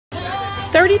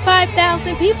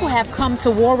35,000 people have come to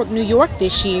Warwick, New York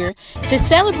this year to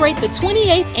celebrate the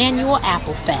 28th Annual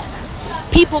Applefest.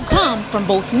 People come from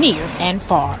both near and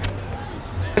far.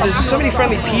 There's so many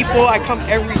friendly people. I come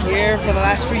every year for the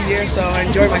last few years, so I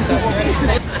enjoy myself.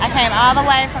 I came all the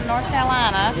way from North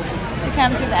Carolina to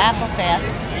come to the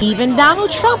Applefest. Even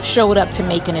Donald Trump showed up to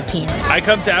make an appearance. I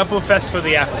come to Applefest for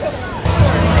the apples.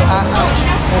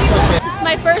 It's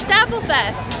my first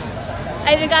Applefest.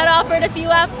 I even got offered a few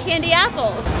candy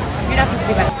apples.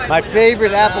 My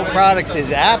favorite apple product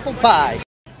is apple pie.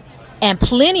 And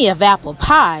plenty of apple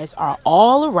pies are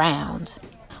all around.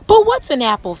 But what's an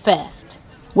Apple Fest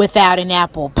without an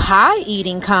apple pie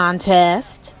eating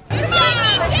contest? We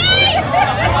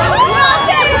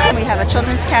have a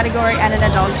children's category and an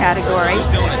adult category.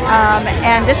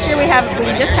 And this year we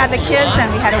just had the kids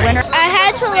and we had a winner. I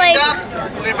had to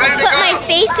put my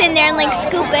face in there and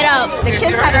scoop it up. The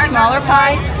kids had a smaller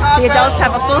pie. The adults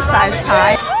have a full-size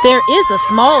pie. There is a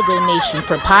small donation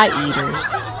for pie eaters.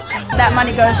 That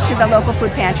money goes to the local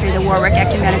food pantry, the Warwick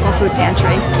Ecumenical Food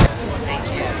Pantry.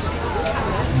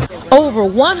 Over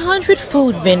 100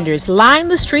 food vendors line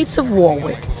the streets of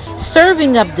Warwick,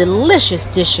 serving up delicious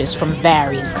dishes from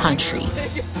various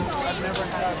countries.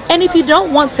 And if you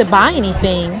don't want to buy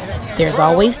anything, there's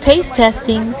always taste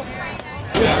testing.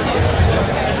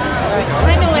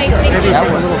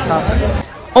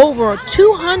 Over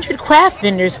 200 craft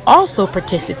vendors also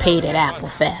participate at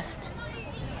Applefest.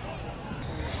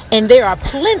 And there are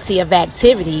plenty of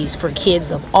activities for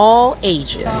kids of all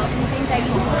ages.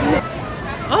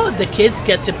 Oh, the kids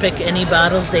get to pick any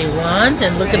bottles they want,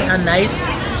 and look at how nice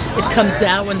it comes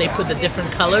out when they put the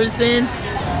different colors in.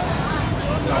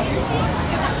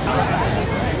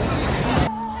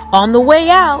 On the way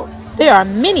out, there are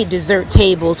many dessert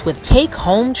tables with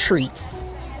take-home treats.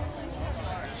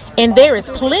 And there is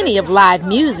plenty of live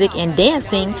music and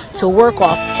dancing to work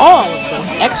off all of those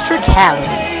extra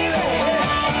calories.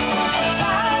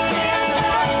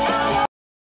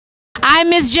 I'm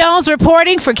Ms. Jones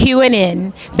reporting for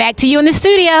QNN. Back to you in the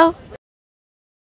studio.